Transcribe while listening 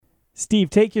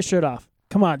Steve, take your shirt off.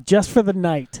 Come on, just for the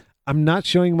night. I'm not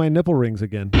showing my nipple rings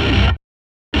again.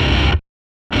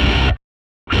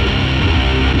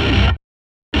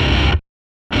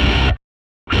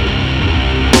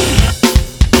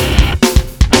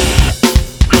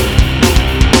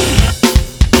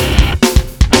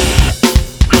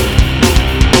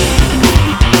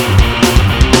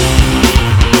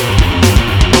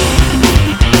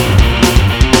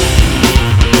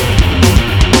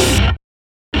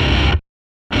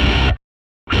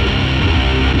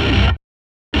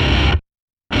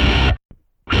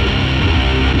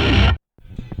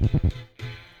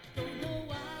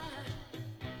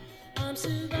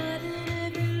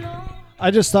 I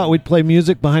just thought we'd play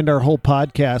music behind our whole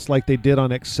podcast like they did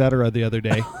on Etc. the other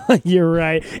day. You're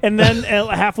right. And then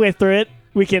halfway through it,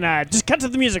 we can just cut to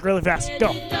the music really fast. Go.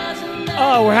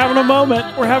 Oh, we're having a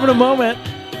moment. We're having a moment.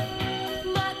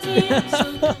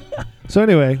 So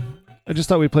anyway, I just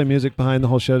thought we'd play music behind the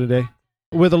whole show today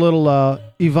with a little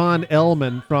Yvonne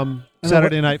Elliman from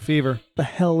Saturday Night Fever. The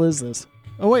hell is this?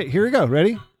 Oh, wait. Here we go.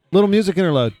 Ready? Little music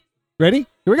interlude. Ready?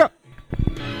 Here we go.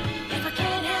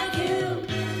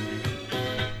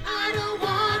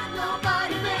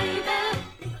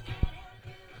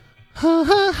 Ha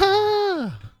ha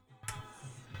ha.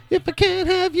 If I can't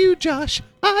have you, Josh,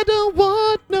 I don't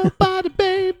want nobody,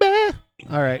 baby.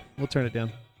 All right, we'll turn it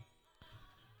down.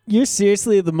 You're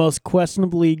seriously the most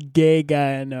questionably gay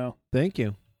guy I know. Thank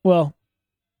you. Well,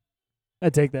 I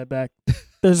take that back.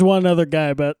 There's one other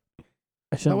guy, but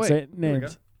I shouldn't say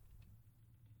names.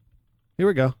 Here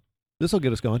we go. This will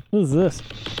get us going. What is this?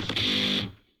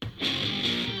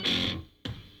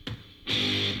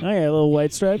 I got little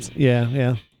white stripes.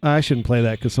 Yeah. I shouldn't play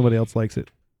that because somebody else likes it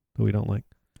that we don't like.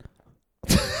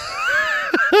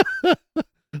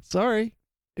 Sorry.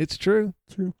 It's true.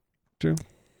 True.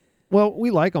 Well, we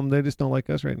like them. They just don't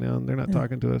like us right now, and they're not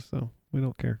talking to us, so we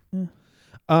don't care. Yeah.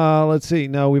 Let's see.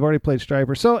 No, we've already played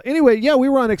Striper. So anyway, yeah, we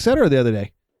were on Etc. the other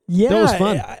day. Yeah. That was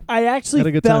fun. I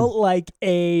actually felt like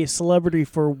a celebrity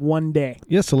for one day.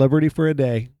 Yeah, celebrity for a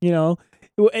day. You know?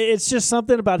 It's just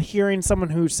something about hearing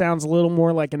someone who sounds a little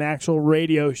more like an actual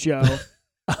radio show.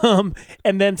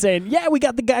 And then saying, yeah, we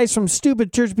got the guys from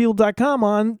stupidchurchpeople.com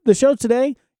on the show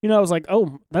today. You know, I was like,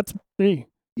 oh, that's me.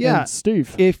 Yeah,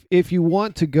 Steve. If you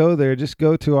want to go there, just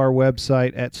go to our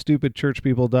website at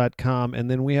stupidchurchpeople.com,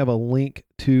 and then we have a link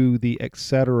to the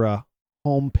Etc.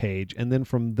 homepage, and then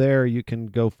from there you can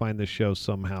go find the show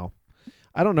somehow.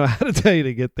 I don't know how to tell you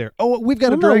to get there. Oh, we've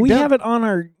got to drag down. We have it on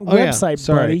our website,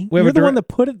 buddy. You're the one that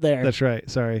put it there. That's right.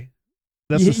 Sorry.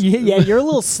 Yeah, you're a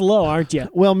little slow, aren't you?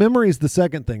 Well, memory's the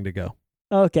second thing to go.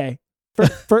 Okay.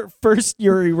 First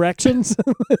your erections,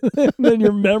 then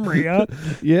your memory, huh?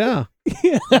 Yeah.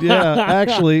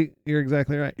 Actually, you're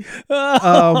exactly right.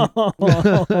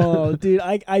 Dude,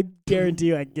 I guarantee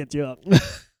you I can get you up.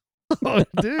 Oh,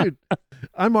 dude,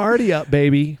 I'm already up,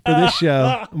 baby, for this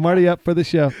show. I'm already up for the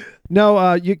show.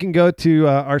 No, you can go to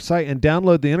our site and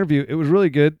download the interview. It was really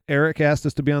good. Eric asked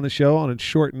us to be on the show on a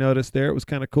short notice there. It was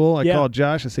kind of cool. I called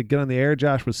Josh. I said, get on the air.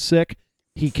 Josh was sick.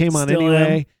 He came on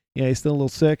anyway. Yeah, he's still a little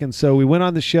sick. And so we went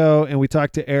on the show and we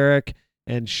talked to Eric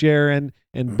and Sharon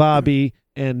and Bobby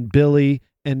and Billy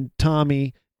and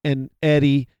Tommy and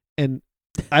Eddie and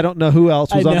I don't know who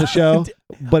else was on the show,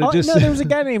 but it just... No, there was a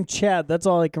guy named Chad. That's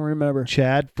all I can remember.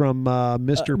 Chad from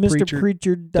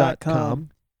MrPreacher.com.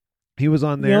 He was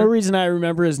on there. The only reason I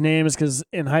remember his name is because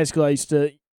in high school I used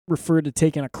to refer to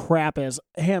taking a crap as,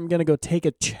 hey, I'm going to go take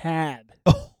a Chad.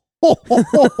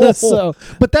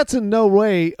 But that's in no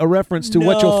way a reference to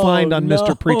what you'll find on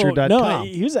MrPreacher.com. No,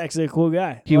 he was actually a cool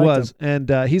guy. He was. And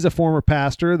he's a former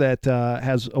pastor that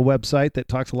has a website that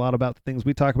talks a lot about the things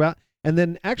we talk about. And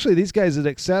then actually these guys at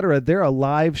Etc., they're a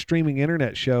live streaming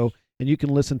internet show, and you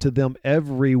can listen to them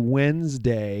every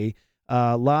Wednesday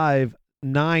live,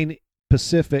 9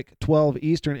 Pacific, 12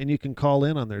 Eastern, and you can call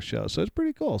in on their show. So it's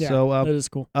pretty cool. Yeah, so that is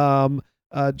cool.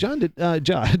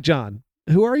 John,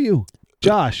 who are you?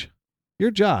 Josh.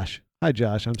 You're Josh. Hi,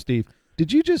 Josh. I'm Steve.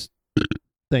 Did you just...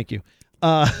 Thank you.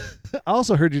 I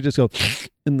also heard you just go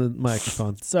in the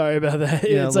microphone. Sorry about that.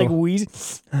 Yeah, it's like wheezy.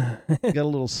 You got a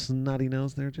little snotty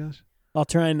nose there, Josh? I'll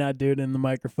try and not do it in the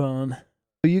microphone.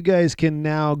 You guys can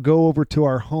now go over to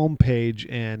our homepage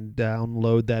and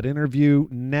download that interview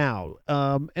now.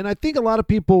 And I think a lot of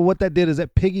people, what that did is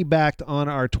it piggybacked on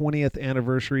our 20th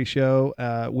anniversary show,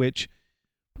 which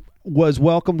was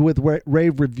welcomed with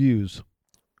rave reviews.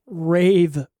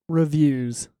 Rave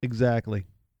reviews. Exactly.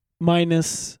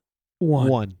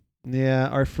 -1. Yeah,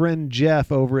 our friend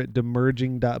Jeff over at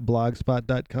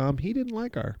demerging.blogspot.com, he didn't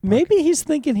like our podcast. Maybe he's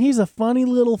thinking he's a funny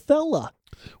little fella.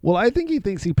 Well, I think he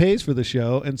thinks he pays for the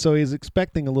show, and so he's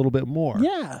expecting a little bit more.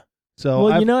 Yeah. So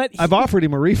Well, you know what? I've offered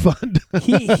him a refund.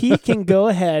 He can go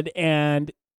ahead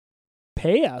and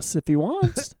pay us if he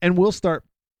wants. And we'll start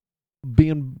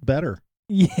being better.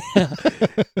 Yeah.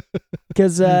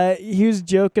 Because he was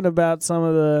joking about some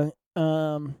of the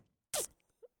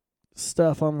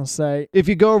stuff on the site. If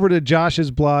you go over to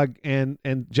Josh's blog and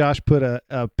Josh put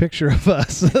a picture of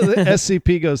us, the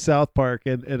SCP Goes South Park,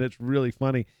 and it's really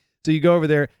funny. So you go over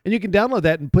there and you can download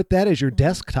that and put that as your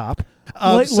desktop.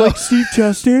 Like Steve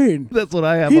Chastain. That's what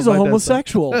I have. He's on a my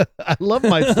homosexual. desktop. I love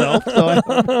myself. So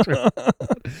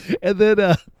and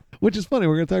then, which is funny,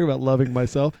 we're going to talk about loving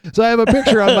myself. So I have a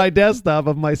picture on my desktop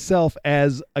of myself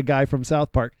as a guy from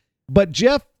South Park. But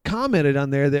Jeff commented on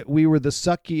there that we were the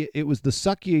sucky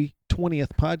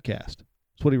 20th podcast.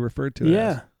 That's what he referred to it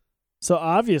as. So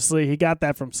obviously he got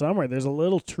that from somewhere. There's a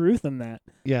little truth in that.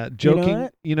 Yeah, joking.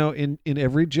 In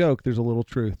every joke, there's a little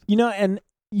truth. And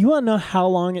you want to know how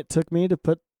long it took me to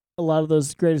put a lot of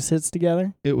those greatest hits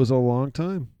together? It was a long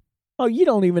time. Oh, you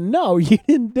don't even know. You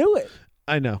didn't do it.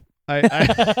 I know.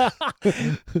 I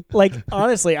Like,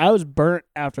 honestly, I was burnt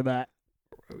after that.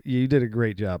 You did a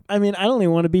great job. I mean, I don't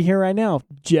even want to be here right now,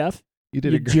 Jeff. You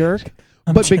did you a great jerk.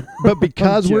 But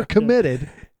because we're committed,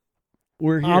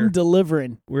 we're here. I'm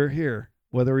delivering. We're here,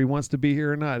 whether he wants to be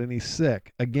here or not, and he's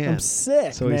sick again. I'm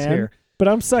sick, so man. He's here. But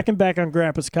I'm sucking back on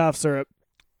Grandpa's cough syrup.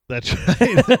 That's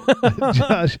right.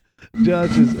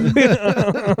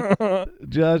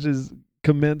 Josh is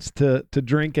commenced to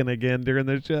drinking again during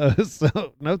the show,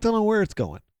 so no telling where it's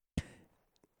going.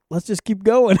 Let's just keep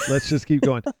going. Let's just keep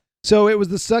going. So it was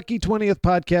the sucky 20th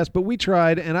podcast, but we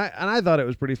tried, and I thought it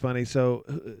was pretty funny. So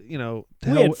we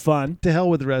had fun. To hell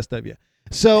with the rest of you.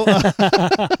 So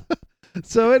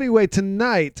so anyway,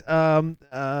 tonight, one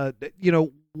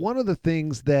of the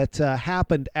things that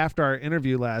happened after our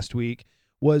interview last week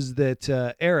was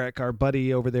that Eric, our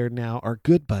buddy over there now, our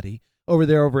good buddy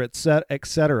over at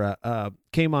Etc.,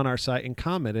 came on our site and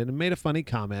commented and made a funny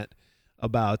comment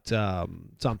about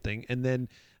something, and then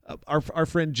our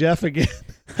friend Jeff again.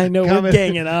 I know we're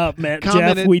ganging up, man.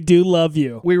 Jeff, we do love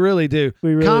you. We really do.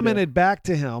 We really commented back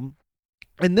to him,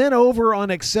 and then over on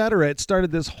Etc., it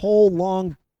started this whole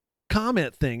long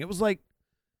comment thing. It was like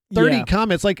 30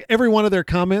 comments. Like every one of their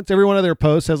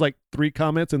posts has like 3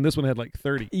 comments, and this one had like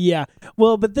 30. Yeah.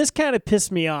 Well, but this kind of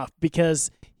pissed me off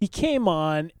because he came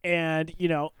on and,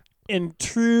 in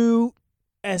true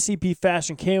SCP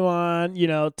fashion, came on,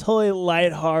 totally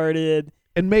lighthearted.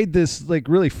 And made this like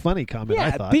really funny comment,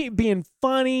 I thought. Being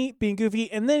funny, being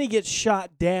goofy, and then he gets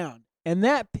shot down. And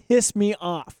that pissed me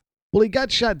off. Well, he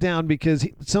got shot down because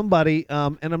somebody,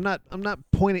 and I'm not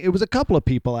pointing, it was a couple of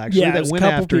people actually that went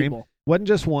after him. Wasn't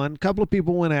just one. A couple of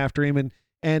people went after him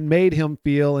and made him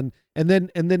feel, and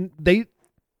then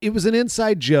it was an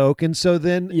inside joke, and so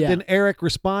then Eric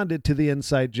responded to the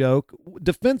inside joke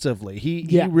defensively.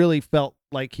 He really felt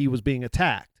like he was being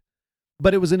attacked.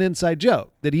 But it was an inside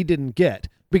joke that he didn't get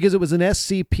because it was an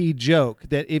SCP joke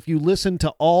that if you listen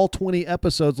to all 20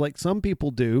 episodes like some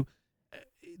people do,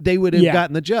 they would have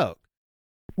gotten the joke.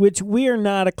 Which we are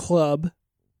not a club.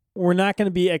 We're not going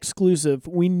to be exclusive.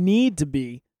 We need to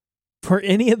be, for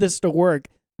any of this to work,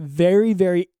 very,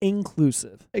 very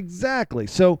inclusive. Exactly.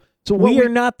 So we are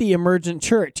not the emergent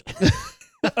church.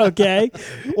 Okay?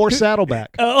 Or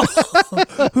Saddleback.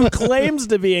 Who claims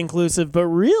to be inclusive, but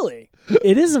really,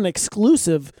 it is an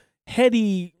exclusive,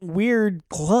 heady, weird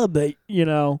club that,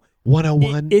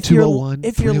 101, if 201,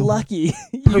 if you're lucky,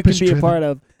 you can be a part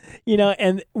of.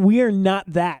 And we are not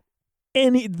that.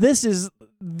 This is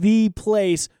the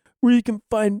place where you can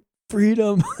find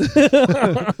freedom.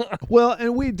 Well,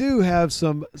 and we do have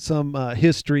some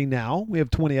history now. We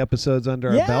have 20 episodes under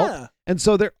our belt. And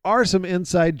so there are some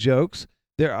inside jokes.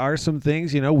 There are some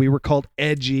things, we were called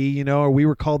edgy, or we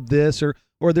were called this,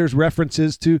 or there's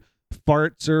references to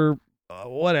farts or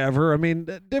whatever. I mean,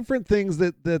 different things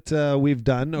that we've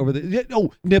done over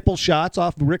nipple shots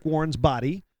off Rick Warren's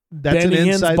body. That's Benny an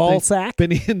inside Hinn's ball thing. sack.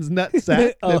 Benny Hinn's nut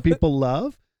sack that people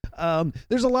love.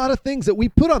 There's a lot of things that we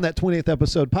put on that 20th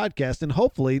episode podcast, and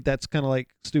hopefully that's kind of like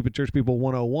Stupid Church People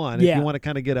 101. If you want to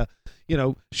kind of get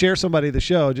share somebody the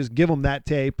show, just give them that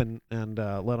tape and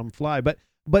let them fly.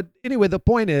 But anyway, the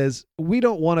point is, we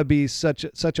don't want to be such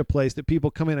a place that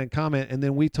people come in and comment, and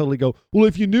then we totally go, well,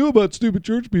 if you knew about Stupid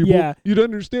Church People, you'd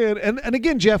understand. And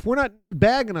again, Jeff, we're not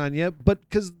bagging on you, but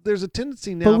because there's a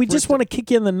tendency now. But we just want to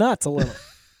kick you in the nuts a little.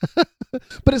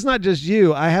 But it's not just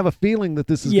you. I have a feeling that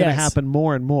this is going to happen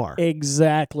more and more.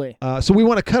 Exactly. So we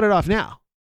want to cut it off now.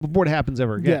 before it happens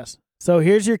ever again. Yes. So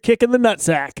here's your kick in the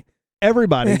nutsack.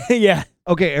 Everybody. Yeah.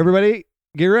 Okay, everybody,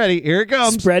 get ready. Here it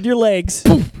comes. Spread your legs.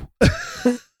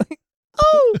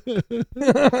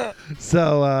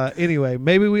 So anyway,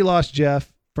 maybe we lost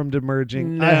Jeff from demerging.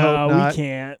 No, I hope not. we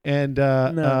can't. And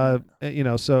No.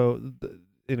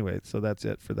 Anyway, so that's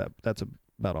it for that. That's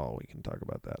about all we can talk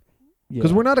about that. Yeah.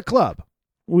 Because we're not a club.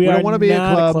 We don't are wanna be a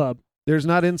not club. There's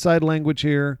not inside language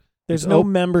here. There's It's no op-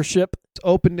 membership. It's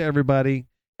open to everybody.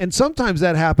 And sometimes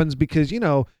that happens because, you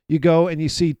go and you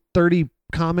see 30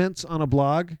 comments on a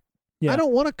blog. Yeah. I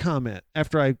don't want to comment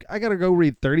after I got to go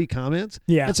read 30 comments.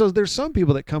 Yeah. And so there's some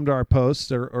people that come to our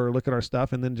posts or look at our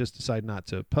stuff and then just decide not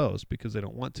to post because they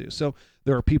don't want to. So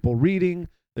there are people reading,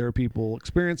 there are people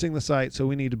experiencing the site. So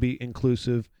we need to be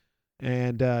inclusive.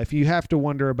 And if you have to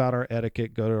wonder about our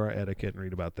etiquette, go to our etiquette and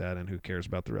read about that. And who cares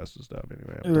about the rest of the stuff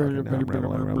anyway? I'm talking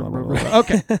now. I'm rambling.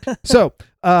 Okay. So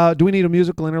do we need a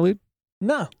musical interlude?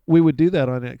 No. We would do that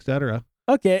on Etc.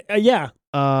 Okay. Yeah.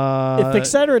 If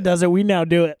Etc. does it, we now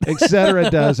do it. Etc.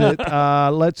 does it.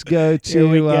 Let's go to. Here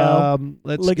we go.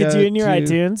 Let's Look go at you in your to,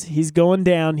 iTunes. He's going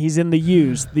down. He's in the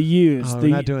U's. The U's. Oh, the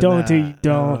we're not doing don't that. do.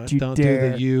 Don't you don't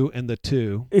dare. do the U and the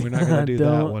 2. We're not going to do that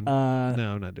Don't, one. No,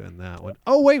 I'm not doing that one.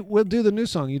 Oh wait, we'll do the new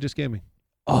song you just gave me.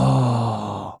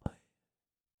 Oh.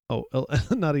 Oh,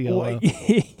 not a yellow.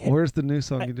 Where's the new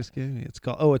song you just gave me? It's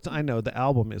called. Oh, I know the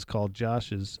album is called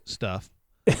Josh's Stuff.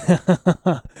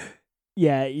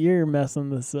 Yeah, you're messing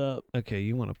this up. Okay,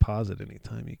 you want to pause it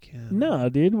anytime you can. No,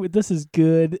 dude, this is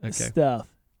good Okay. stuff.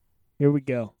 Here we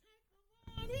go.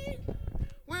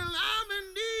 Well, I'm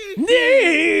in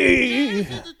Nee. She's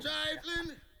a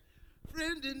trifling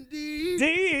friend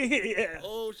indeed. Yeah.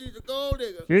 Oh, she's a gold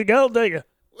digger. Here you go, digger.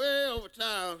 Way over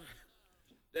town.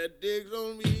 That digs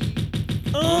on me.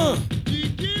 She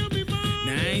give me money.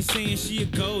 Now I ain't saying she a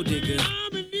gold digger,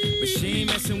 I'm in need. but she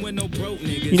ain't messing with no broke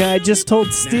niggas. You know, I just told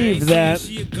Now, I Steve ain't that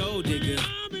saying she a gold digger,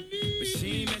 but she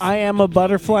ain't messing I am a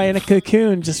butterfly in a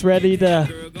cocoon just ready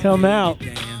to come out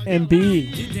and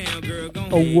be Get down, girl,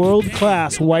 gon' a head,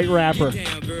 world-class white rapper. get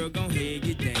down, girl, gon' head,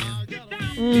 get down.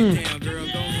 Mm. Get down, girl,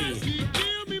 gon'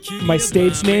 head. My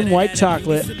stage name, White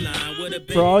Chocolate,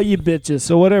 for all you bitches.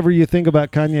 So whatever you think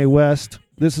about Kanye West,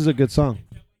 this is a good song.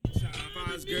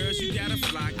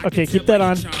 Okay, keep that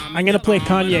on. I'm gonna play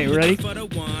Kanye. Ready?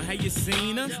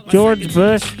 George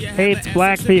Bush hates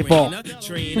black people.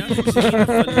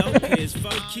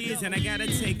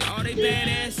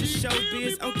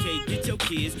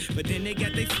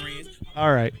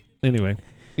 All right. Anyway,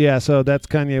 yeah. So that's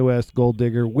Kanye West, Gold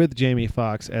Digger, with Jamie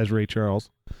Foxx as Ray Charles.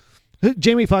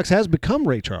 Jamie Foxx has become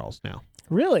Ray Charles now.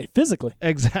 Really? Physically?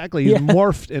 Exactly. He's Yeah.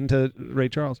 morphed into Ray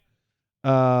Charles.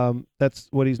 That's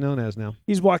what he's known as now.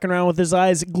 He's walking around with his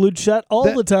eyes glued shut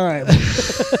all the time.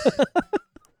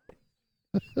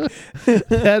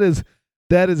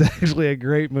 That is actually a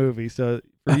great movie. So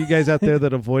for you guys out there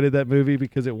that avoided that movie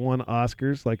because it won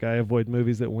Oscars, like I avoid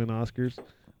movies that win Oscars,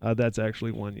 that's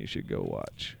actually one you should go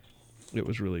watch. It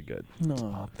was really good.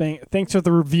 No, thanks for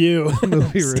the review.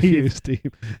 Movie review,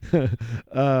 Steve.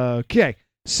 Okay,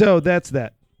 so that's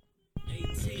that.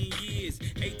 18 years,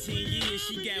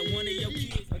 she got one of your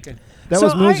kids. Okay, that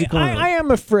was musical. I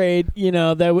am afraid,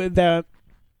 that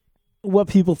what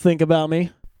people think about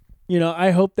me.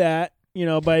 I hope that,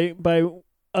 by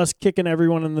us kicking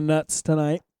everyone in the nuts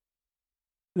tonight,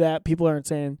 that people aren't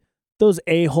saying those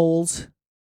a-holes,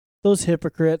 those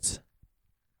hypocrites.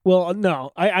 Well,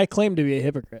 no, I claim to be a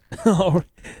hypocrite.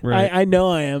 Right. I know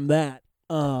I am that.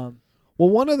 Well,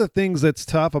 one of the things that's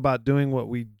tough about doing what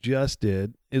we just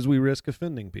did is we risk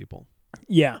offending people.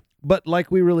 Yeah, But like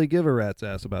we really give a rat's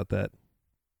ass about that.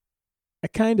 I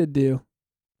kind of do.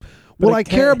 Well, But I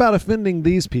care about offending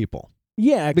these people.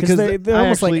 Yeah, because they're I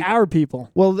almost actually- like our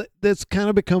people. Well, that's kind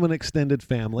of become an extended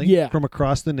family Yeah. from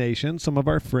across the nation. Some of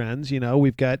our friends,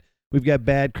 we've got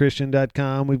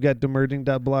badchristian.com, we've got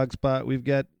demerging.blogspot, we've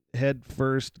got Head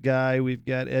First Guy, we've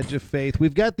got Edge of Faith.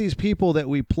 We've got these people that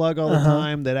we plug all the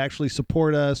time that actually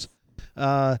support us,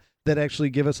 that actually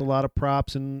give us a lot of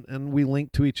props, and we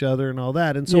link to each other and all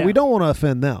that. And so Yeah. we don't want to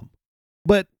offend them.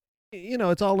 But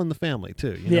it's all in the family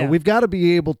too. Yeah. We've got to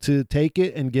be able to take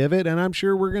it and give it, and I'm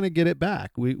sure we're going to get it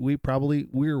back.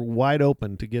 We're wide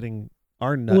open to getting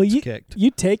our nuts kicked.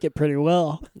 You take it pretty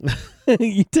well.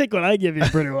 You take what I give you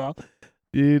pretty well.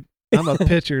 Dude, I'm a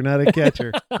pitcher, not a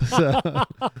catcher.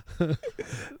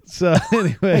 So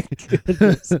anyway,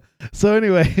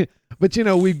 but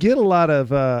we get a lot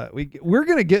of we're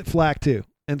going to get flack too.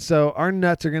 And so our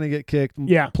nuts are going to get kicked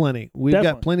plenty. We've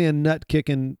definitely. got plenty of nut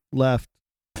kicking left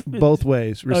both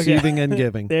ways, receiving and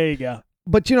giving. There you go.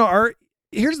 But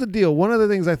here's the deal. One of the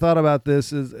things I thought about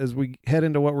this is as we head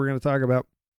into what we're going to talk about.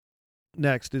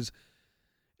 next is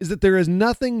that there is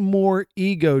nothing more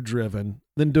ego-driven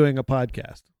than doing a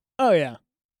podcast. Oh yeah.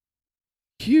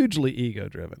 Hugely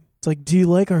ego-driven. It's like, do you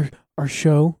like our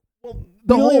show? Well,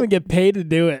 We don't even get paid to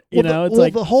do it. You know, it's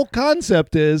like the whole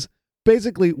concept is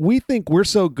basically we think we're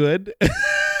so good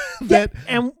that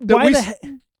and that why we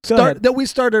the Go ahead. that we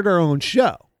started our own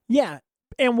show. Yeah.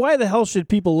 And why the hell should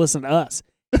people listen to us?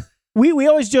 we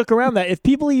always joke around that if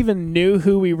people even knew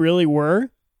who we really were,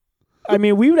 I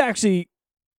mean, we would actually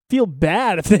feel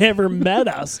bad if they ever met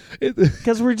us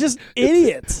because we're just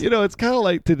idiots. You know, it's kind of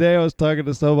like today I was talking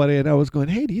to somebody and I was going,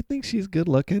 "Hey, do you think she's good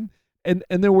looking?" And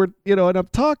then we're, you know, and I'm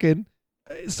talking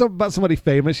about somebody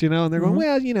famous, you know, and they're going,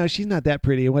 "Well, you know, she's not that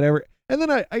pretty and whatever." And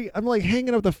then I'm like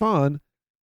hanging up the phone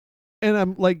and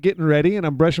I'm like getting ready and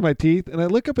I'm brushing my teeth and I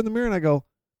look up in the mirror and I go,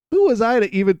 who was I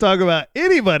to even talk about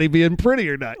anybody being pretty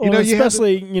or not? Well,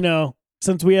 especially, you know,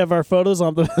 since we have our photos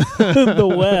on the the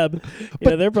web,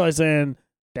 yeah, they're probably saying,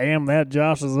 "Damn, that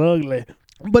Josh is ugly."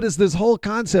 But it's this whole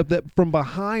concept that from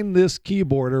behind this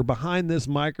keyboard or behind this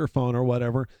microphone or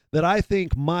whatever, that I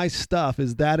think my stuff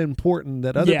is that important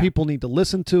that other people need to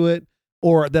listen to it,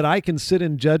 or that I can sit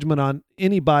in judgment on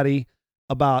anybody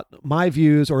about my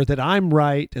views, or that I'm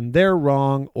right and they're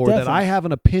wrong, or that I have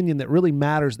an opinion that really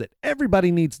matters that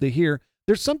everybody needs to hear.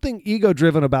 There's something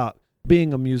ego-driven about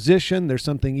being a musician. There's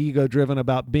something ego-driven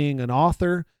about being an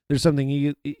author. There's something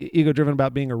ego-driven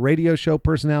about being a radio show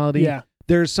personality. Yeah.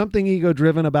 There's something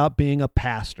ego-driven about being a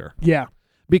pastor. Yeah.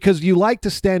 Because you like to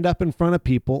stand up in front of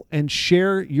people and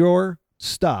share your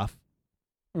stuff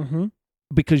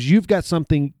because you've got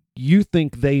something you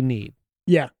think they need.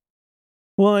 Yeah.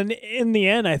 Well, and in the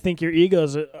end, I think your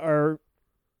egos are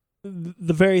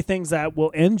the very things that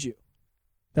will end you,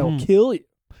 that will kill you.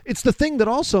 It's the thing that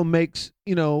also makes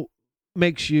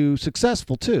you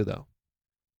successful too, though.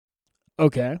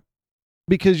 Okay.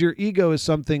 Because your ego is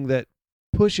something that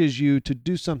pushes you to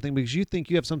do something because you think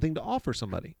you have something to offer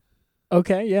somebody.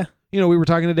 Okay, yeah. You know, we were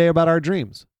talking today about our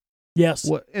dreams. Yes.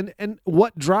 And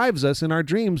what drives us in our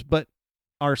dreams but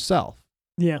ourself.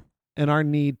 Yeah. And our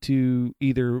need to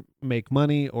either make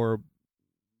money or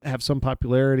have some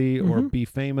popularity or be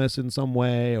famous in some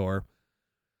way or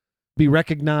be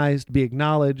recognized, be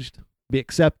acknowledged, be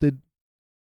accepted,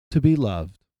 to be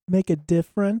loved. Make a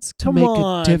difference? To Come make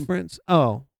on. a difference?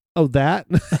 Oh, that?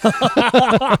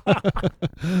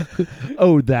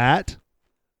 Oh, that?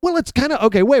 Well, it's kind of,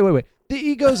 okay, wait. The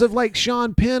egos of like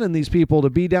Sean Penn and these people to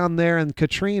be down there and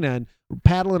Katrina and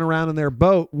paddling around in their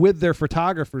boat with their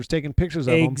photographers taking pictures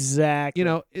of them. Exactly.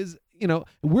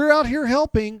 We're out here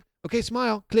helping. Okay,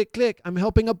 smile, click, click. I'm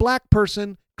helping a black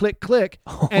person, click, click.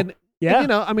 And,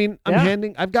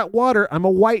 I've got water. I'm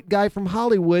a white guy from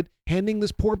Hollywood handing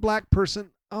this poor black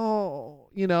person.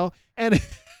 And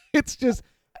it's just.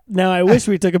 Now, I wish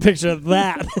we took a picture of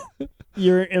that.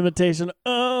 Your imitation.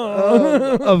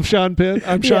 Of Sean Penn.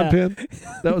 I'm Sean Penn.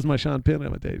 That was my Sean Penn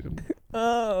imitation.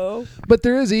 Oh. But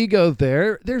there is ego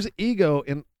there. There's ego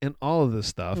in all of this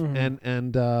stuff.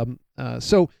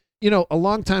 So, a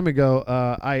long time ago,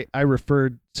 I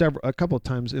referred a couple of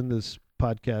times in this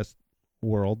podcast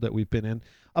world that we've been in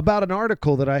about an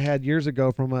article that I had years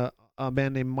ago from a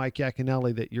man named Mike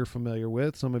Yaconelli that you're familiar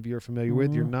with. Some of you are familiar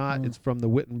with. You're not. It's from the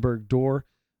Wittenberg Door.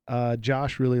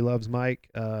 Josh really loves Mike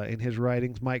in his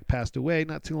writings. Mike passed away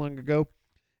not too long ago.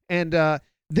 And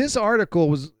this article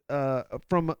was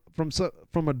from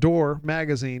a Door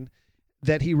magazine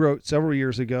that he wrote several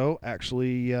years ago.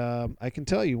 Actually, I can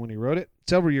tell you when he wrote it.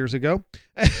 Several years ago.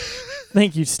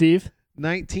 Thank you, Steve.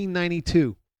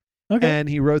 1992. Okay. And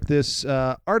he wrote this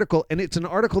article, and it's an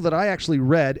article that I actually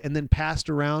read and then passed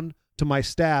around to my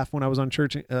staff when I was on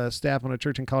staff on a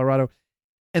church in Colorado.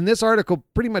 And this article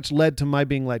pretty much led to my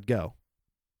being let go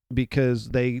because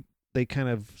they kind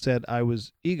of said I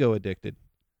was ego addicted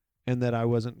and that I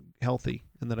wasn't healthy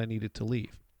and that I needed to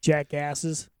leave.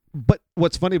 Jackasses. But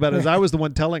what's funny about it is I was the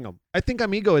one telling them, I think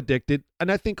I'm ego addicted,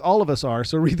 and I think all of us are,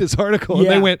 so read this article. And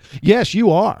they went, yes, you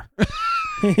are.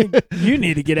 You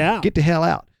need to get out. Get the hell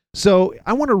out. So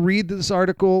I want to read this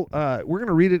article. We're going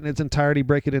to read it in its entirety,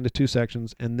 break it into 2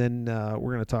 sections, and then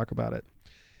we're going to talk about it.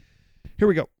 Here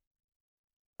we go.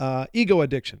 Ego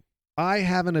addiction. I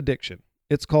have an addiction.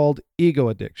 It's called ego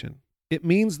addiction. It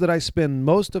means that I spend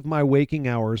most of my waking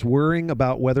hours worrying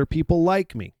about whether people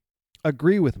like me,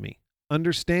 agree with me,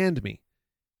 understand me,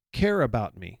 care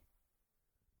about me,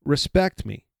 respect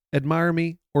me, admire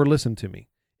me, or listen to me.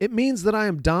 It means that I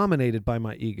am dominated by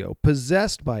my ego,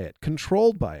 possessed by it,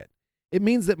 controlled by it. It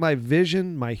means that my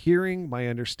vision, my hearing, my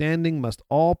understanding must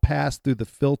all pass through the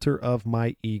filter of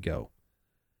my ego.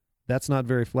 That's not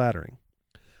very flattering.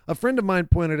 A friend of mine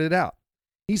pointed it out.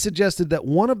 He suggested that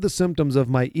one of the symptoms of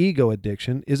my ego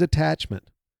addiction is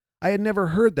attachment. I had never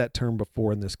heard that term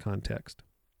before in this context.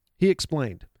 He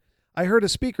explained, I heard a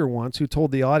speaker once who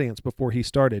told the audience before he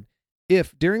started,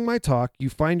 if during my talk you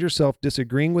find yourself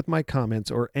disagreeing with my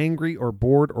comments or angry or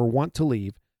bored or want to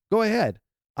leave, go ahead.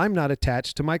 I'm not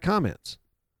attached to my comments.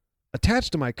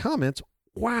 Attached to my comments?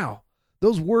 Wow.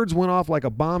 Those words went off like a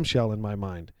bombshell in my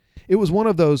mind. It was one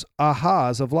of those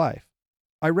ahas of life.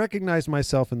 I recognized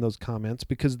myself in those comments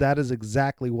because that is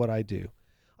exactly what I do.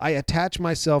 I attach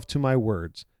myself to my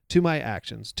words, to my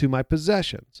actions, to my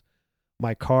possessions,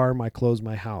 my car, my clothes,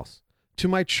 my house, to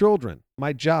my children,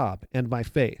 my job, and my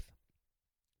faith.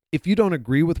 If you don't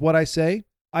agree with what I say,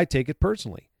 I take it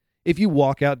personally. If you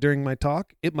walk out during my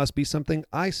talk, it must be something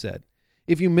I said.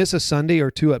 If you miss a Sunday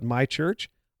or two at my church,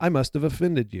 I must have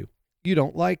offended you. You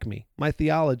don't like me. My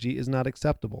theology is not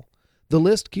acceptable. The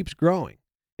list keeps growing.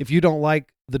 If you don't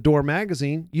like The Door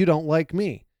magazine, you don't like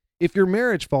me. If your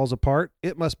marriage falls apart,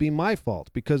 it must be my fault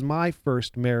because my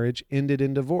first marriage ended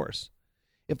in divorce.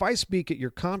 If I speak at your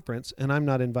conference and I'm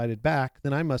not invited back,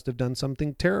 then I must have done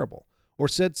something terrible or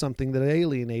said something that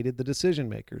alienated the decision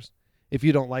makers. If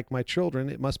you don't like my children,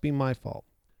 it must be my fault.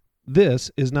 This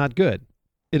is not good.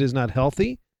 It is not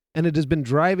healthy, and it has been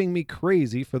driving me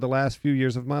crazy for the last few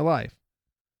years of my life.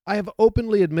 I have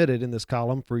openly admitted in this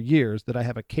column for years that I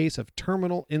have a case of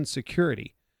terminal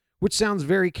insecurity, which sounds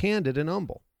very candid and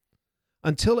humble,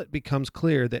 until it becomes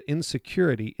clear that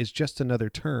insecurity is just another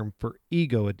term for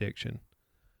ego addiction.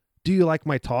 Do you like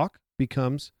my talk?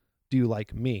 Becomes, do you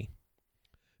like me?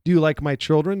 Do you like my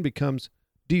children? Becomes,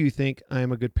 do you think I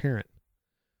am a good parent?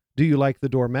 Do you like The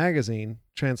Door magazine?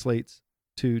 Translates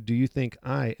to, do you think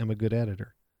I am a good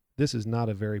editor? This is not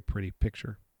a very pretty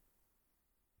picture.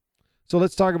 So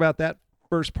let's talk about that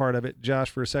first part of it, Josh,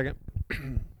 for a second.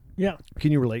 Yeah.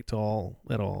 Can you relate to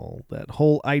that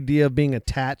whole idea of being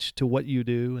attached to what you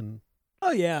do? And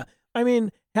Oh, yeah. I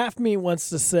mean, half me wants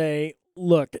to say,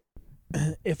 look,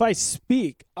 if I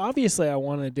speak, obviously I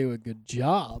want to do a good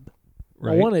job.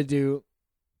 right? I want to do,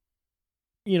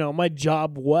 my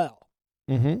job well.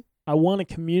 Mm-hmm. I want to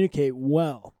communicate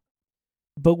well.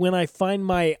 But when I find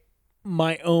my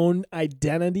own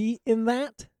identity in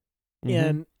that, Mm-hmm.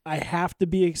 and I have to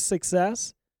be a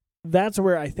success, that's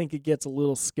where I think it gets a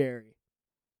little scary.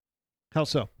 How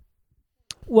so?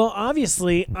 Well,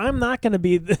 obviously, I'm not going to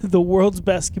be the world's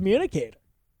best communicator.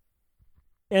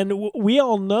 And we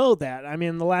all know that. I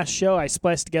mean, the last show, I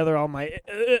spliced together all my,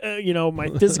 my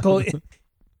physical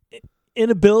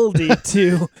inability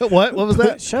to... What was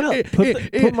that? Shut up.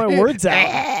 Put my words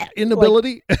out.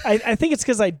 Inability? I think it's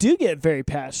because I do get very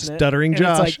passionate. Stuttering and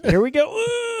Josh. It's like, here we go.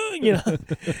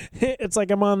 It's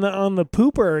like I'm on the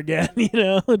pooper again,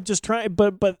 just trying,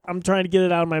 but I'm trying to get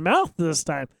it out of my mouth this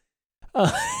time.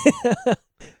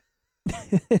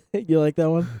 You like that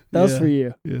one? That was for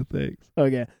you. Yeah, thanks.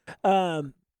 Okay.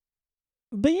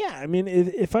 But yeah, I mean,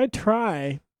 if I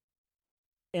try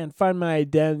and find my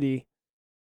identity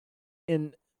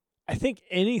in, I think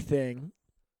anything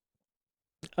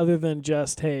other than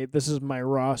just, hey, this is my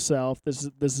raw self. This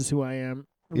is who I am.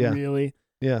 Yeah. Really.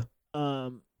 Yeah.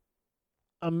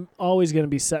 I'm always going to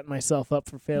be setting myself up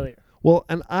for failure. Well,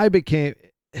 and I became,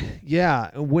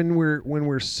 when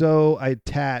we're so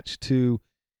attached to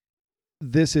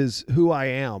this is who I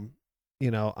am,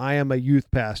 I am a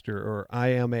youth pastor, or I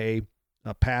am a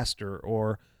pastor,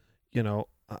 or,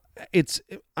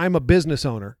 I'm a business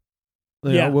owner.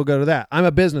 We'll go to that. I'm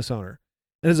a business owner.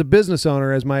 And as a business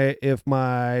owner, if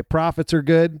my profits are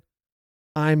good,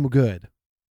 I'm good.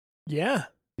 Yeah.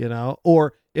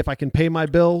 Or if I can pay my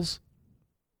bills,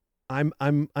 I'm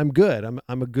good.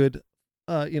 I'm a good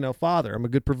father. I'm a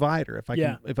good provider.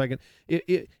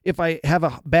 If I have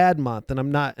a bad month and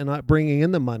I'm not bringing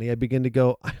in the money, I begin to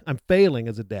go, I'm failing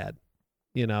as a dad,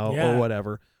 or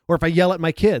whatever. Or if I yell at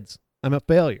my kids, I'm a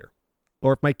failure.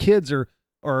 Or if my kids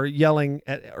are yelling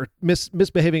at or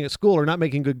misbehaving at school or not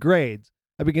making good grades,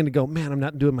 I begin to go, man, I'm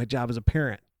not doing my job as a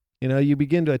parent. You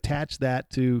begin to attach that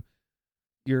to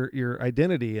your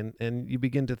identity, and you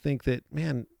begin to think that,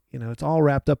 man, it's all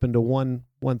wrapped up into one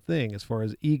thing as far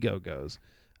as ego goes.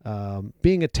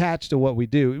 Being attached to what we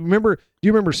do. Do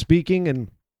you remember speaking,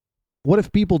 and what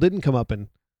if people didn't come up and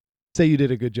say you did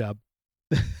a good job?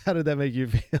 How did that make you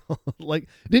feel? Like,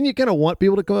 didn't you kind of want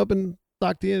people to come up and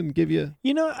talk to you and give you?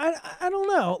 I don't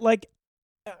know. Like,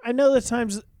 I know the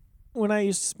times when I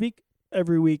used to speak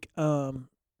every week,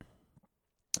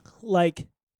 like,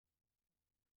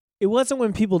 it wasn't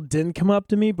when people didn't come up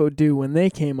to me, but when they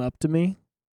came up to me.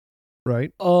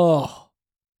 Right. Oh,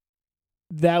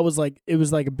 it was like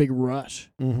a big rush.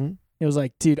 Mm-hmm. It was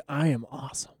like, dude, I am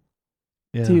awesome.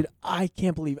 Yeah. Dude, I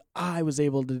can't believe I was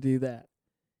able to do that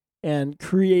and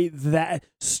create that,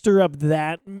 stir up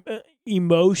that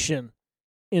emotion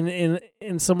in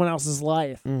someone else's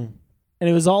life. Mm. And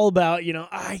it was all about,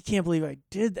 I can't believe I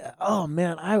did that. Oh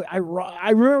man, I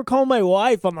remember calling my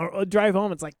wife on the drive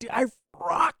home. It's like, dude, I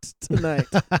rocked tonight.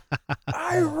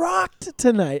 I rocked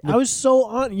tonight. I was so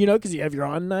on, because you have your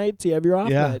on nights, you have your off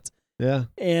nights. Yeah.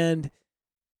 And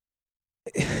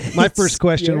my first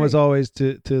question was scary. always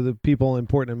to the people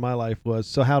important in my life was,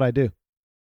 so how'd I do?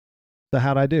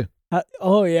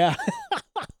 Oh yeah.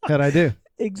 How'd I do?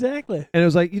 Exactly. And it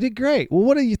was like, you did great. Well,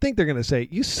 what do you think they're going to say?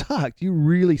 You sucked. You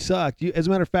really sucked. As a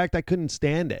matter of fact, I couldn't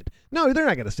stand it. No, they're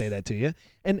not going to say that to you.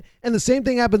 And the same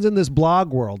thing happens in this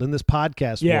blog world, in this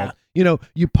podcast world.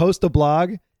 You post a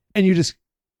blog and you just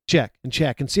check and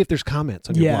see if there's comments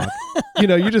on your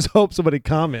blog. You just hope somebody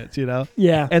comments,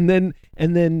 Yeah. And then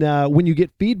when you get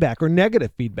feedback or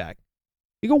negative feedback,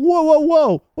 you go,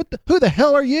 whoa, who the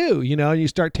hell are you? And you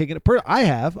start taking it personal. I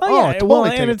have. I totally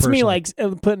take and it it's me personally.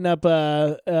 like putting up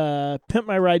Pimp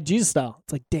My Ride Jesus style.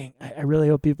 It's like, dang, I really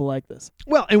hope people like this.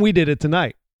 Well, and we did it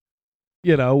tonight,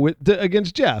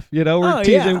 against Jeff. We're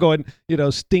teasing him going,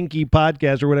 stinky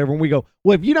podcast or whatever. And we go,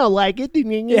 well, if you don't like it, then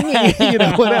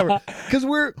whatever. Because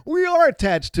we are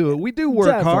attached to it. We do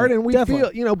work hard and we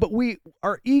feel, but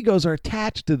our egos are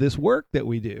attached to this work that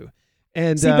we do.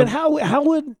 And see, but how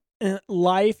would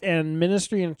life and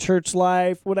ministry and church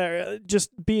life, whatever,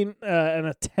 just being an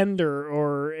attender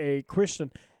or a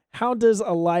Christian, how does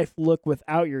a life look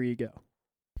without your ego?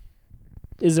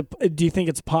 Do you think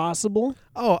it's possible?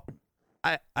 Oh,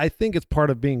 I think it's part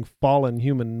of being fallen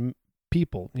human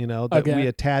people, that we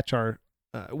attach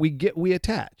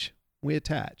we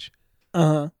attach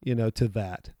to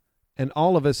that. And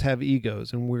all of us have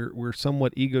egos, and we're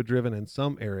somewhat ego driven in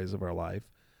some areas of our life.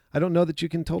 I don't know that you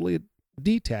can totally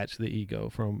detach the ego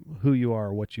from who you are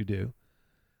or what you do.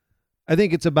 I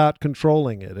think it's about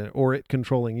controlling it, or it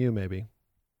controlling you. Maybe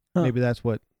that's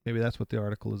what the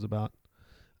article is about.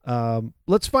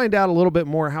 Let's find out a little bit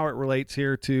more how it relates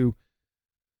here to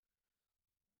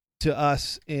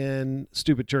us in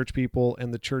Stupid Church People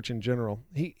and the church in general.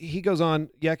 He goes on.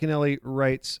 Yaconelli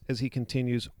writes as he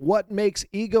continues, what makes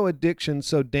ego addiction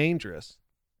so dangerous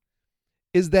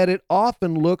is that it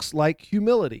often looks like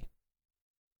humility.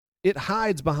 It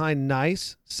hides behind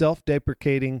nice,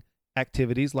 self-deprecating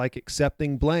activities like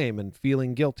accepting blame and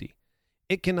feeling guilty.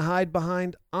 It can hide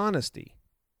behind honesty.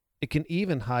 It can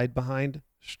even hide behind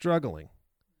struggling.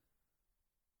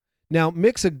 Now,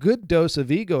 mix a good dose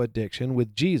of ego addiction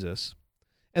with Jesus,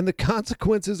 and the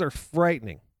consequences are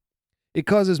frightening. It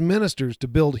causes ministers to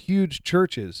build huge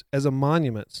churches as a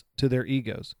monument to their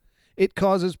egos. It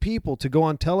causes people to go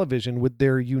on television with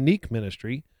their unique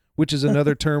ministry, which is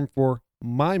another term for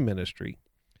my ministry.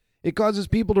 It causes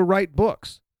people to write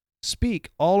books, speak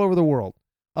all over the world,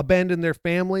 abandon their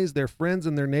families, their friends,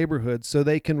 and their neighborhoods so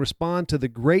they can respond to the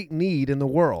great need in the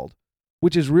world,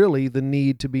 which is really the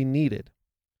need to be needed.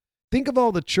 Think of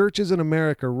all the churches in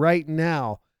America right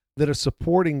now that are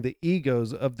supporting the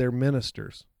egos of their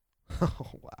ministers. Oh,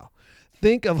 wow.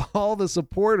 Think of all the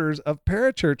supporters of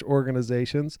parachurch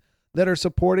organizations that are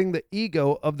supporting the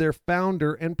ego of their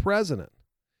founder and president.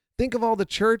 Think of all the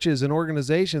churches and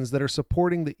organizations that are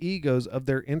supporting the egos of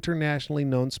their internationally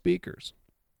known speakers.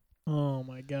 Oh,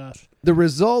 my gosh. The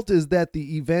result is that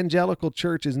the evangelical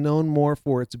church is known more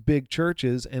for its big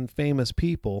churches and famous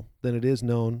people than it is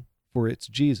known for its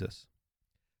Jesus.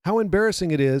 How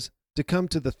embarrassing it is to come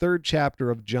to the 3rd chapter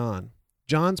of John.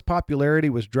 John's popularity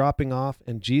was dropping off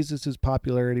and Jesus'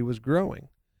 popularity was growing.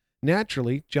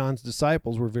 Naturally, John's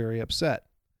disciples were very upset.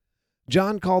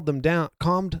 John calmed them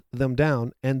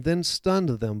down, and then stunned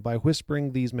them by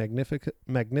whispering these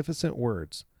magnificent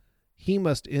words. He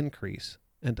must increase,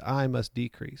 and I must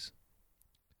decrease.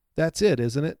 That's it,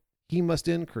 isn't it? He must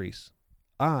increase.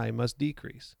 I must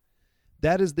decrease.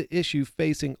 That is the issue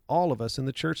facing all of us in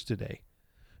the church today.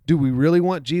 Do we really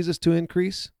want Jesus to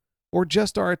increase, or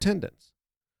just our attendance?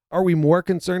 Are we more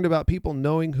concerned about people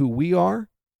knowing who we are,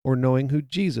 or knowing who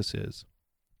Jesus is?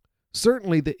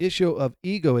 Certainly, the issue of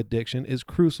ego addiction is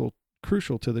crucial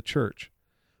to the church,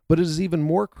 but it is even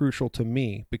more crucial to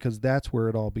me because that's where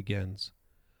it all begins.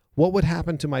 What would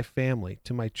happen to my family,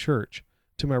 to my church,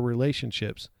 to my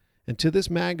relationships, and to this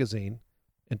magazine,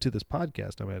 and to this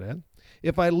podcast, I might add,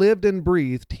 if I lived and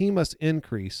breathed, he must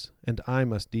increase and I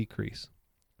must decrease?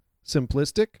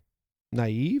 Simplistic?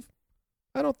 Naive?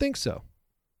 I don't think so.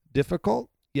 Difficult?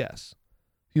 Yes.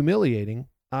 Humiliating?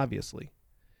 Obviously.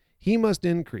 He must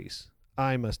increase.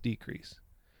 I must decrease.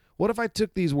 What if I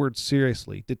took these words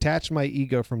seriously, detached my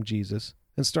ego from Jesus,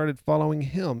 and started following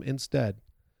him instead?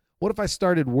 What if I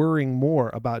started worrying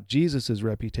more about Jesus's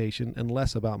reputation and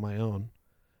less about my own?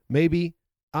 Maybe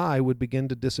I would begin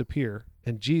to disappear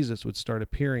and Jesus would start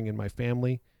appearing in my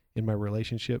family, in my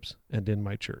relationships, and in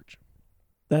my church.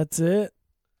 That's it.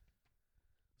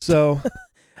 So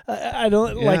I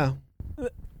don't yeah.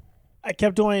 I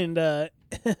kept wanting to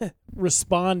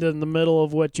respond in the middle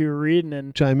of what you were reading,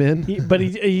 and Chime in. but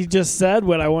he just said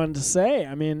what I wanted to say.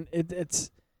 I mean, it's.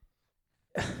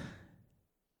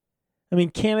 I mean,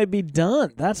 can it be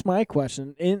done? That's my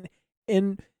question.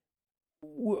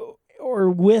 Or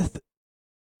with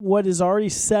what is already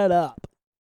set up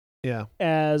Yeah.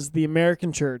 as the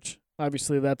American church.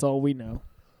 Obviously, that's all we know.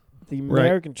 The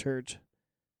American church.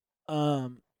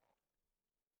 Can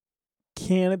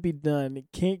it be done?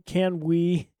 Can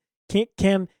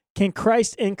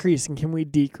Christ increase and can we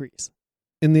decrease?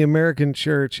 In the American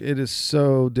church, it is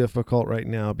so difficult right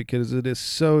now because it is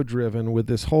so driven with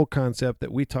this whole concept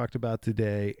that we talked about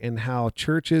today and how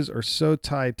churches are so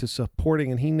tied to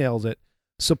supporting, and he nails it,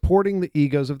 supporting the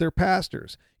egos of their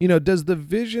pastors. You know, does the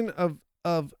vision of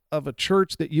a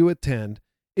church that you attend,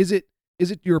 is it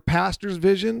your pastor's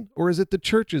vision or is it the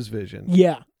church's vision?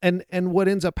 Yeah. And what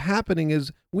ends up happening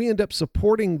is we end up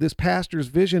supporting this pastor's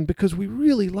vision because we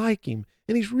really like him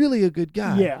and he's really a good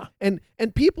guy. Yeah. And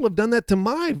people have done that to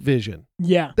my vision.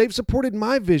 Yeah. They've supported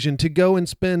my vision to go and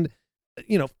spend,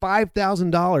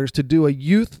 $5,000 to do a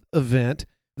youth event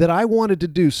that I wanted to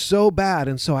do so bad.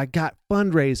 And so I got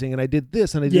fundraising and I did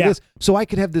this and I did this so I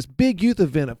could have this big youth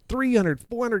event of 300,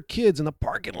 400 kids in the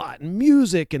parking lot and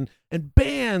music and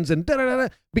bands and da-da-da-da,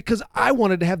 because I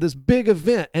wanted to have this big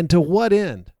event. And to what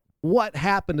end? What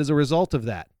happened as a result of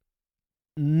that?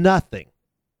 Nothing.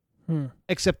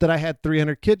 Except that I had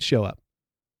 300 kids show up.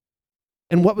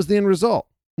 And what was the end result?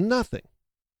 Nothing.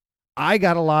 I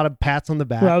got a lot of pats on the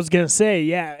back. Well, I was going to say,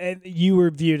 yeah, and you were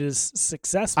viewed as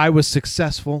successful. I was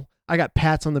successful. I got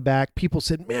pats on the back. People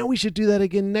said, man, we should do that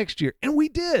again next year. And we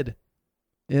did,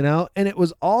 and it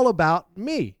was all about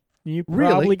me. You probably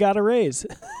Really? got a raise.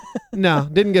 No,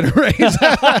 didn't get a raise.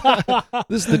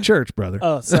 This is the church, brother.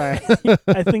 Oh, sorry.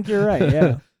 I think you're right.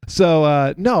 Yeah.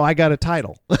 So, no, I got a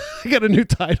title. I got a new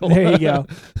title. There you go.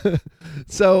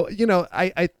 So,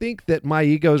 I think that my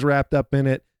ego's wrapped up in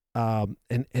it.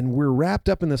 And we're wrapped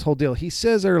up in this whole deal. He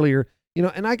says earlier,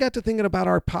 and I got to thinking about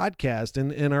our podcast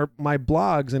and my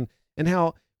blogs and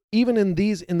how even in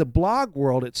the blog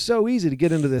world, it's so easy to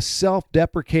get into this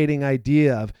self-deprecating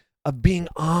idea of being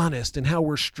honest and how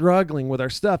we're struggling with our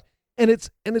stuff. And it's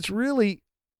really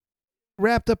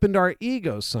wrapped up into our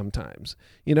egos sometimes,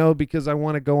 because I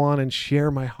want to go on and share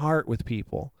my heart with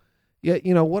people. Yeah,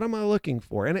 what am I looking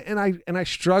for? And I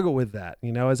struggle with that,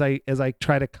 as I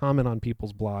try to comment on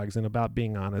people's blogs and about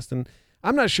being honest. And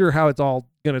I'm not sure how it's all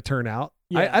going to turn out.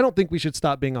 Yeah. I don't think we should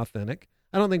stop being authentic.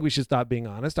 I don't think we should stop being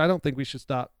honest. I don't think we should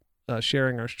stop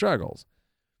sharing our struggles.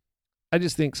 I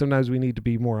just think sometimes we need to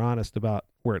be more honest about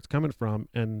where it's coming from.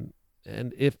 And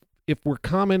if we're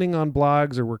commenting on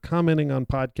blogs or we're commenting on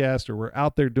podcasts or we're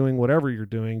out there doing whatever you're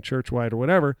doing, church-wide or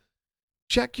whatever,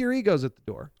 check your egos at the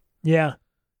door. Yeah.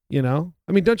 I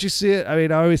mean, don't you see it? I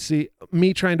mean, I always see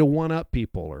me trying to one-up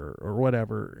people or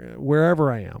whatever,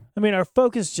 wherever I am. I mean, our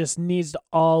focus just needs to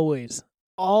always,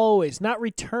 not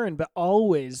return, but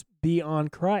always be on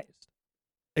Christ.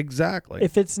 Exactly.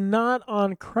 If it's not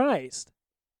on Christ,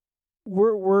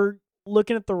 we're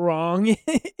looking at the wrong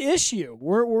issue.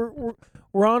 We're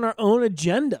on our own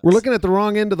agenda. We're looking at the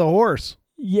wrong end of the horse.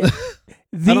 Yeah.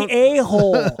 The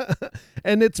a-hole.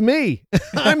 And it's me.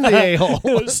 I'm the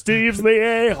a-hole. Steve's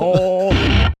the a-hole.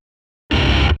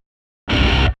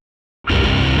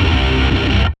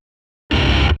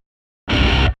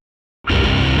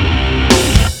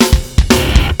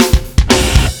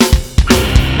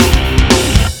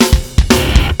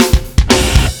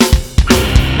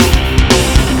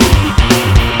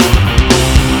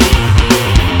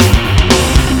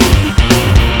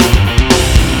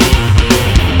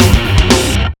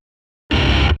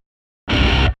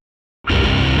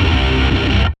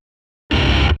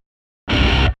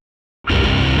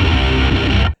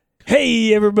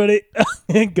 Hey, everybody.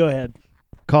 Go ahead.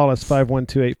 Call us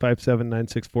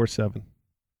 512-857-9647.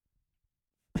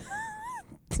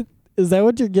 Is that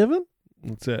what you're giving?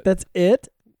 That's it. That's it?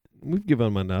 We've given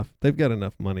them enough. They've got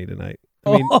enough money tonight.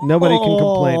 I mean, nobody can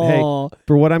complain. Hey,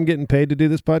 for what I'm getting paid to do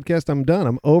this podcast, I'm done.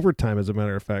 I'm overtime, as a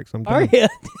matter of fact. So I'm done. Are you?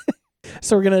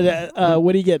 So we're going to,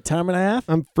 what do you get, time and a half?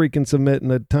 I'm freaking submitting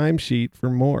a timesheet for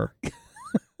more.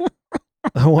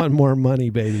 I want more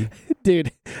money, baby.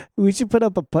 Dude, we should put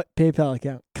up a PayPal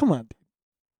account. Come on.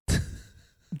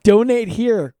 Donate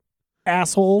here.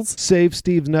 assholes. Save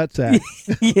Steve's nutsack.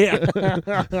 Yeah.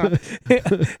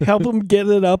 Help him get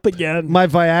it up again. My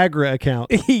Viagra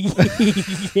account.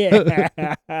 Yeah.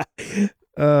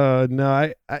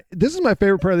 No, I this is my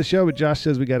favorite part of the show, but Josh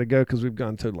says we got to go because we've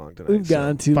gone too long tonight. We've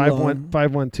gone too long.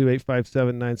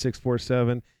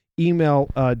 512-857-9647. Email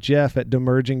Jeff at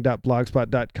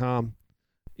demerging.blogspot.com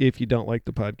if you don't like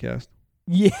the podcast.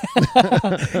 Yeah.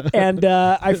 And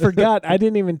I forgot, I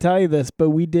didn't even tell you this, but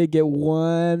we did get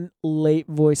one late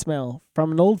voicemail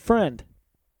from an old friend.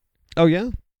 Oh,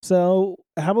 yeah? So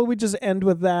how about we just end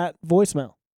with that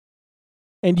voicemail?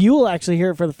 And you will actually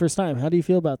hear it for the first time. How do you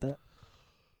feel about that?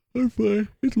 I'm fine.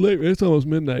 It's late. It's almost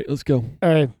midnight. Let's go.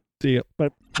 All right. See ya. Bye.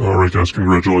 All right, guys,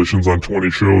 congratulations on 20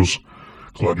 shows.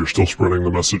 Glad you're still spreading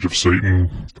the message of Satan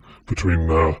between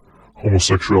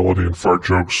homosexuality and fart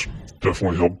jokes.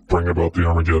 Definitely help bring about the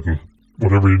Armageddon.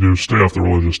 Whatever you do, stay off the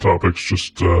religious topics.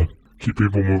 Just keep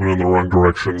people moving in the wrong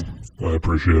direction. I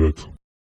appreciate it.